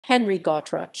Henri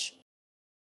Gautruche.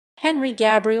 Henri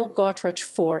Gabriel Gautruche,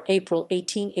 4 April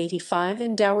 1885,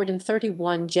 endowed in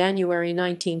 31 January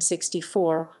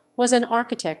 1964, was an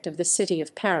architect of the city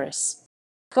of Paris.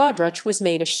 Gaudruche was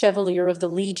made a chevalier of the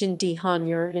Légion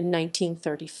d'honneur in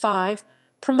 1935,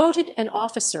 promoted an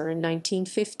officer in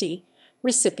 1950,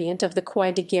 recipient of the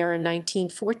Croix de guerre in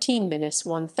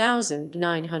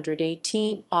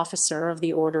 1914-1918, officer of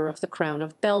the Order of the Crown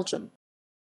of Belgium.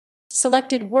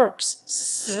 Selected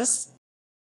works: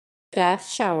 bath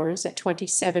showers at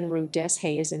 27 Rue des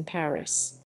Hayes in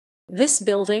Paris. This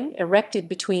building, erected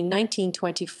between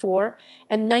 1924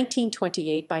 and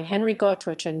 1928 by Henri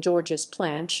Gautruche and Georges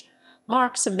Planche,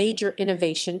 marks a major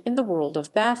innovation in the world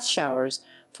of bath showers.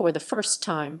 For the first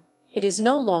time, it is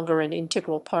no longer an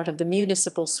integral part of the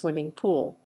municipal swimming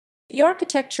pool. The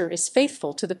architecture is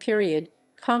faithful to the period,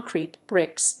 concrete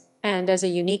bricks, and, as a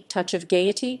unique touch of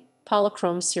gaiety,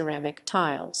 polychrome ceramic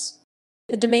tiles.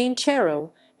 The Domaine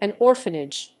Chero, an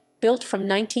orphanage, built from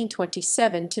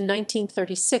 1927 to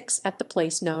 1936 at the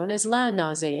place known as La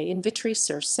Nausée in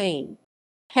Vitry-sur-Seine.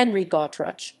 Henri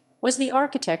Gautruche was the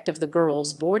architect of the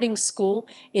girls' boarding school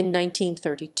in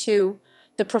 1932,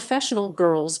 the professional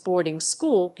girls' boarding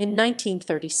school in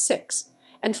 1936,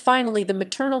 and finally the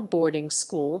maternal boarding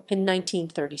school in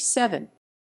 1937.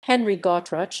 Henri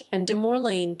Gautruche and de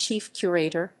Morlaine, chief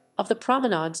curator of the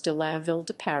Promenades de la Ville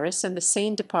de Paris and the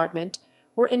Seine department,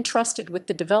 were entrusted with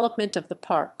the development of the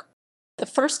park. The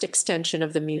first extension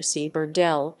of the Musée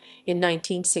Burdel in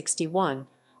 1961,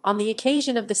 on the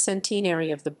occasion of the centenary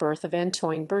of the birth of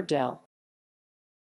Antoine Burdel,